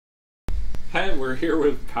Hi, we're here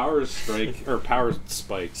with Power Strike or Power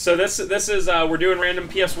Spike. So this is we're doing random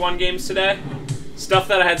PS1 games today. Stuff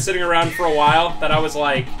that I had sitting around for a while that I was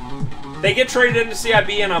like, they get traded into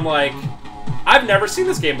CiB, and I'm like, I've never seen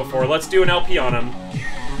this game before. Let's do an LP on them.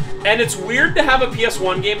 And it's weird to have a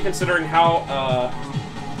PS1 game considering how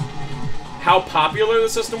popular the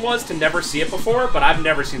system was to never see it before. But I've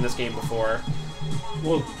never seen this game before.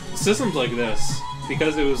 Well, systems like this,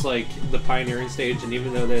 because it was like the pioneering stage, and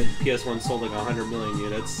even though the PS1 sold like 100 million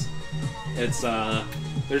units, it's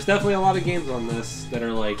there's definitely a lot of games on this that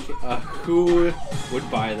are like, who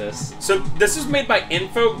would buy this? So this is made by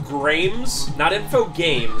Infogrames, not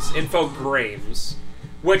Infogames, Infogrames,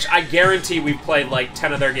 which I guarantee we've played like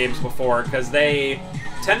 10 of their games before because they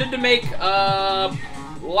tended to make a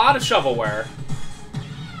lot of shovelware,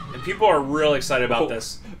 and people are really excited about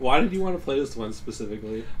this. Why did you want to play this one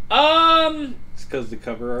specifically? It's because the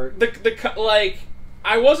cover art. Like,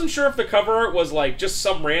 I wasn't sure if the cover art was like just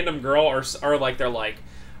some random girl or like they're like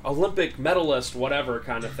Olympic medalist, whatever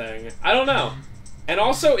kind of thing. I don't know. And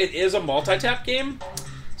also, it is a multi-tap game,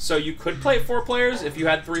 so you could play 4 players if you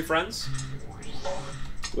had 3 friends.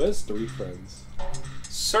 Who has 3 friends?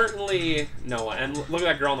 Certainly no one. And look at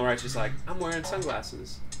that girl on the right. She's like, I'm wearing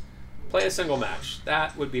sunglasses. Play a single match.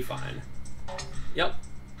 That would be fine. Yep.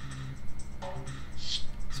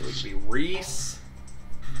 So we could be Reese.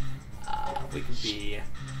 We could be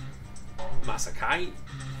Masakayan.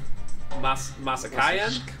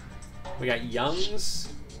 We got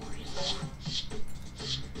Youngs.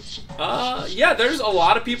 Yeah, there's a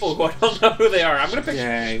lot of people who I don't know who they are. I'm gonna pick.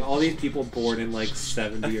 Dang, all these people born in like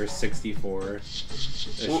 70 or 64. It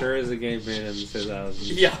sure is a game made in the 2000s.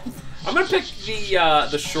 Yeah, I'm gonna pick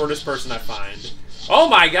the shortest person I find. Oh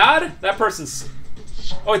my god, that person's.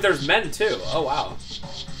 Oh wait, there's men too. Oh wow.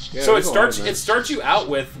 Yeah, so it starts you out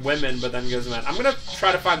with women, but then goes to men. I'm gonna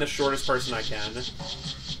try to find the shortest person I can.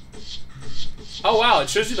 Oh wow, it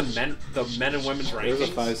shows you the men and women's rankings. There's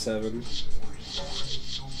a 5'7".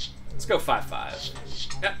 Let's go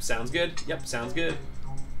 5'5". Yep, sounds good. Yep, sounds good.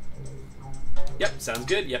 Yep, sounds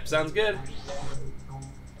good. Yep, sounds good.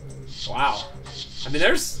 Wow. I mean,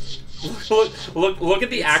 there's look at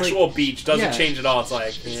the actual like, beach. Doesn't change at all. It's like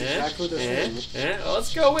it's exactly the same. Well,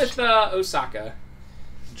 let's go with Osaka.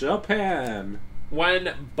 Japan.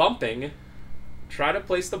 When bumping, try to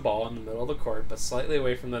place the ball in the middle of the court, but slightly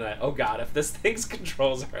away from the net. Oh god, if this thing's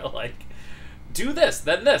controls are like, do this,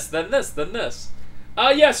 then this, then this, then this.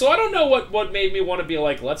 Yeah, so I don't know what made me want to be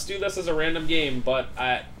like, let's do this as a random game, but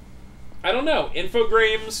I don't know.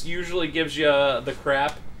 Infogrames usually gives you the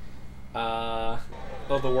crap of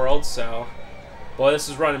the world, so... Boy, this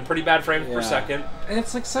is running pretty bad frames per second. And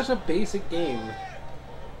it's like such a basic game.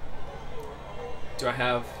 Do I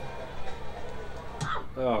have...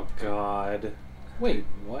 Oh, God. Wait,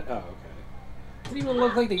 what? Oh, okay. It didn't even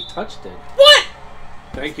look like they touched it. What?!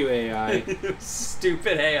 Thank you, AI.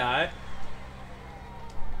 Stupid AI.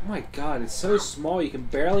 Oh my god, it's so small you can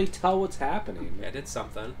barely tell what's happening. I did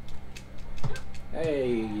something. Hey,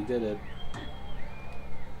 you did it.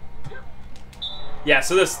 Yeah,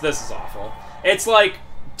 so this is awful. It's like,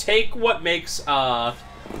 take what makes,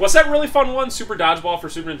 what's that really fun one? Super Dodgeball for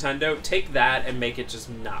Super Nintendo? Take that and make it just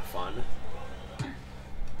not fun.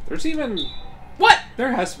 There's even... What?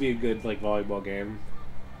 There has to be a good, like, volleyball game.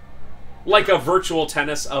 Like a virtual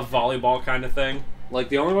tennis of volleyball kind of thing? Like,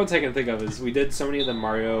 the only ones I can think of is we did so many of the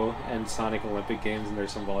Mario and Sonic Olympic games, and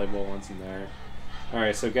there's some volleyball ones in there.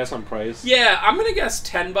 Alright, so guess on price. Yeah, I'm gonna guess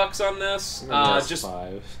 $10 on this. Just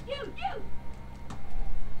 5.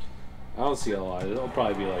 I don't see a lot. It'll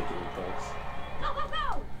probably be like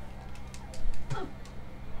 $8.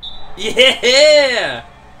 Yeah!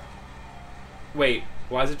 Wait,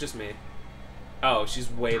 why is it just me? Oh, she's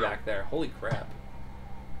way back there. Holy crap.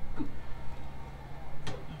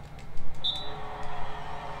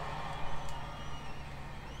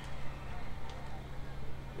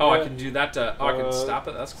 Oh, I can do that to... Oh, I can stop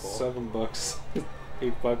it? That's cool. $7.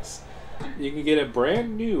 $8. You can get it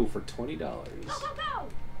brand new for $20.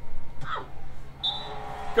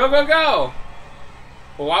 Go, go, go!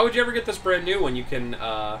 Well, why would you ever get this brand new when you can,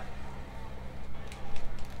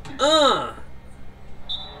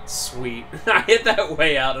 Sweet. I hit that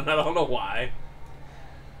way out, and I don't know why.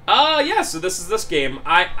 Yeah, so this is this game.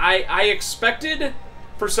 I expected,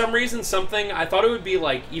 for some reason, something... I thought it would be,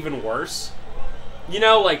 like, even worse. You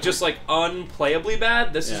know, like, just, like, unplayably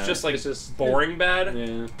bad. This is just, like, just boring bad.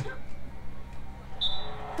 Yeah.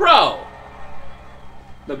 Bro!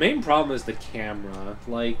 The main problem is the camera.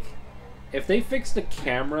 Like, if they fixed the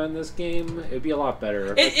camera in this game, it'd be a lot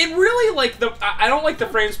better. It really, like, I don't like the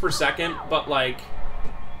frames per second, but, like...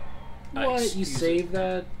 What? You saved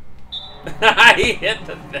that? I hit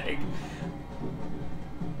the thing.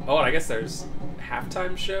 Oh, and I guess there's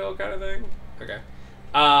halftime show kind of thing. Okay.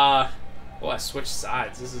 Oh, I switched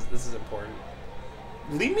sides. This is important.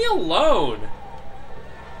 Leave me alone.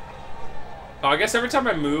 Oh, I guess every time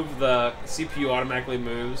I move, the CPU automatically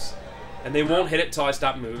moves, and they won't hit it till I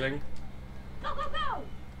stop moving. Go, go, go!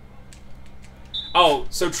 Oh,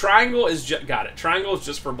 so triangle is just... Got it. Triangle is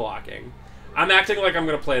just for blocking. I'm acting like I'm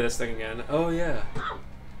going to play this thing again. Oh, yeah.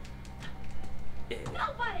 Yeah.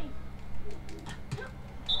 Nobody!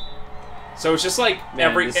 So it's just like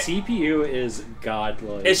Man, the CPU is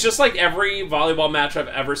godlike. It's just like every volleyball match I've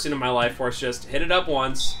ever seen in my life where it's just hit it up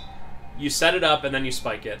once, you set it up, and then you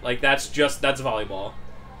spike it. Like, that's volleyball.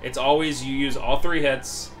 It's always you use all 3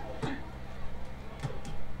 hits.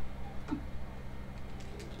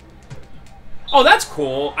 Oh, that's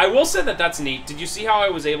cool. I will say that that's neat. Did you see how I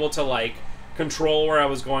was able to, like, control where I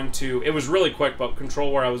was going to... It was really quick, but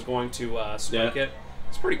control where I was going to spike it?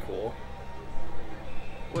 It's pretty cool.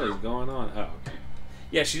 What is going on? Oh.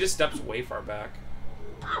 Yeah, she just steps way far back.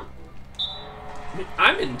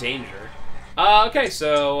 I'm in danger. Okay,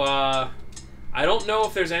 so, I don't know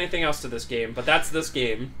if there's anything else to this game, but that's this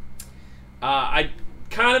game. I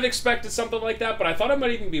kind of expected something like that, but I thought it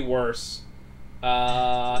might even be worse.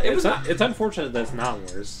 It's unfortunate that it's not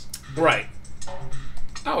worse. Right.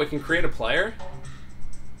 Oh, we can create a player?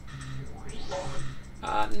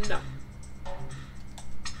 No.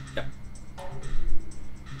 Yep.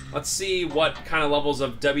 Let's see what kind of levels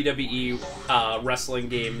of WWE wrestling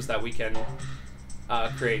games that we can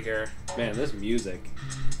create here. Man, this music.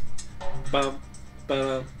 Bum,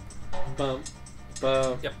 bum, bum,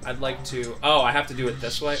 bum. Yep, I'd like to... Oh, I have to do it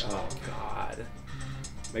this way? Oh, God.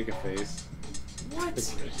 Make a face.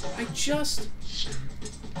 What? I just...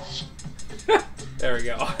 There we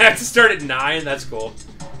go. I have to start at 9. That's cool.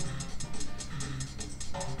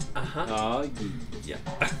 Uh-huh. Oh, yeah.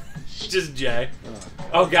 Just J. Oh,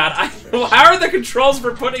 Oh, God. How are the controls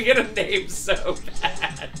for putting in a name so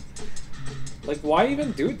bad? Like, why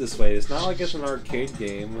even do it this way? It's not like it's an arcade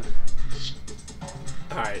game.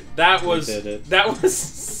 Alright, that was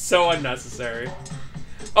so unnecessary.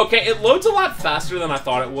 Okay, it loads a lot faster than I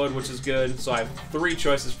thought it would, which is good. So I have 3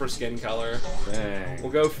 choices for skin color. Dang.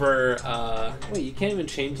 We'll go for, Wait, you can't even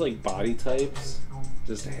change, like, body types?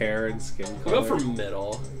 Just hair and skin color? we'll go for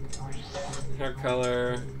middle. Hair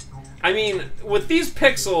color. I mean, with these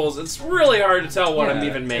pixels, it's really hard to tell what I'm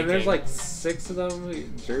even making. And there's, like, 6 of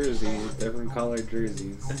them. Jerseys. Different colored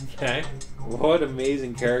jerseys. Okay. What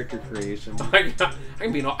amazing character creation. I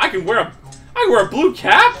can wear a blue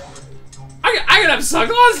cap? I can have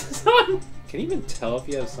sunglasses on? Can you even tell if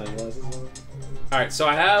you have sunglasses on? Alright, so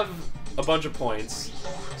I have a bunch of points.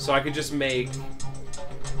 So I could just make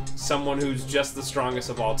someone who's just the strongest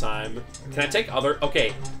of all time. Can I take other...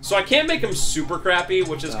 Okay, so I can't make him super crappy,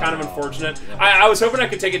 which is kind of unfortunate. Yeah. I was hoping I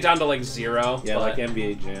could take it down to, like, 0. Yeah, but... like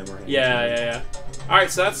NBA Jam or... Yeah. Alright,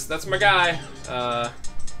 so that's my guy.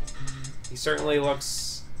 He certainly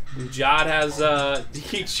looks... Jod has,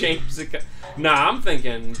 he changed the... Nah, I'm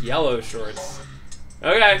thinking yellow shorts.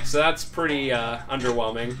 Okay, so that's pretty,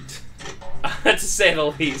 underwhelming. To say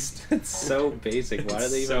the least. It's so basic. Why do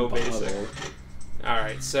they even bother? Basic.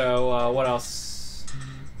 Alright, so, what else?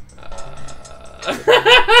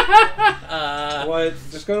 What?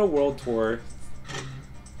 Just go to World Tour.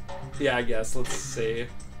 Yeah, I guess. Let's see.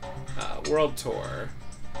 World Tour.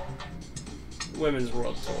 Women's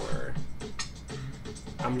World Tour.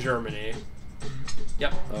 I'm Germany.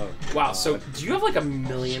 Yep. Oh, wow, God. so do you have like a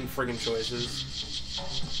million friggin' choices?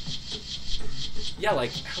 Yeah,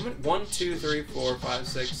 like, how many? 1, 2, 3, 4, 5,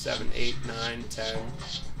 6, 7, 8, 9, 10.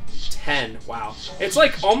 10. Wow. It's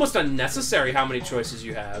like almost unnecessary how many choices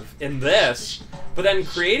you have in this, but then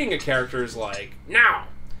creating a character is like, now!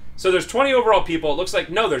 So there's 20 overall people. It looks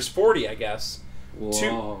like, no, there's 40, I guess.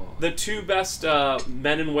 Whoa. The 2 best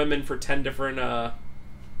men and women for 10 different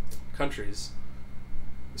countries.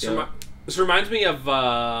 This reminds me of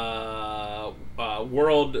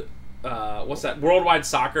what's that? Worldwide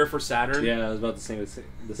Soccer for Saturn. Yeah, I was about to say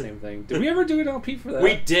the same thing. Did we ever do an LP for that?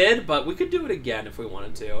 We did, but we could do it again if we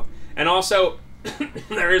wanted to. And also,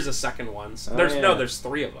 there is a second one. So there's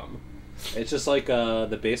 3 of them. It's just like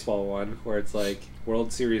the baseball one, where it's like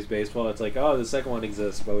World Series baseball. It's like, oh, the second one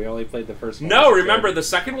exists, but we only played the first one. No, remember, the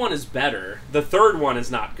second one is better. The third one is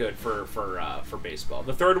not good for baseball.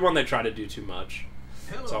 The third one they try to do too much.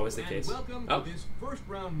 Hello, it's always the case. Welcome to this first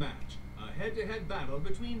round match, a head-to-head battle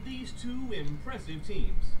between these 2 impressive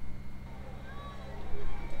teams.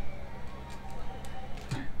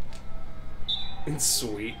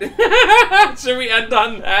 Sweet. Should we end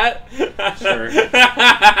on that? Sure.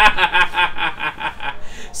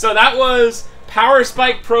 So that was Power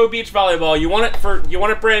Spike Pro Beach Volleyball. You want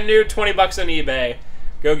it brand new, $20 on eBay.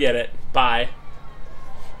 Go get it. Bye.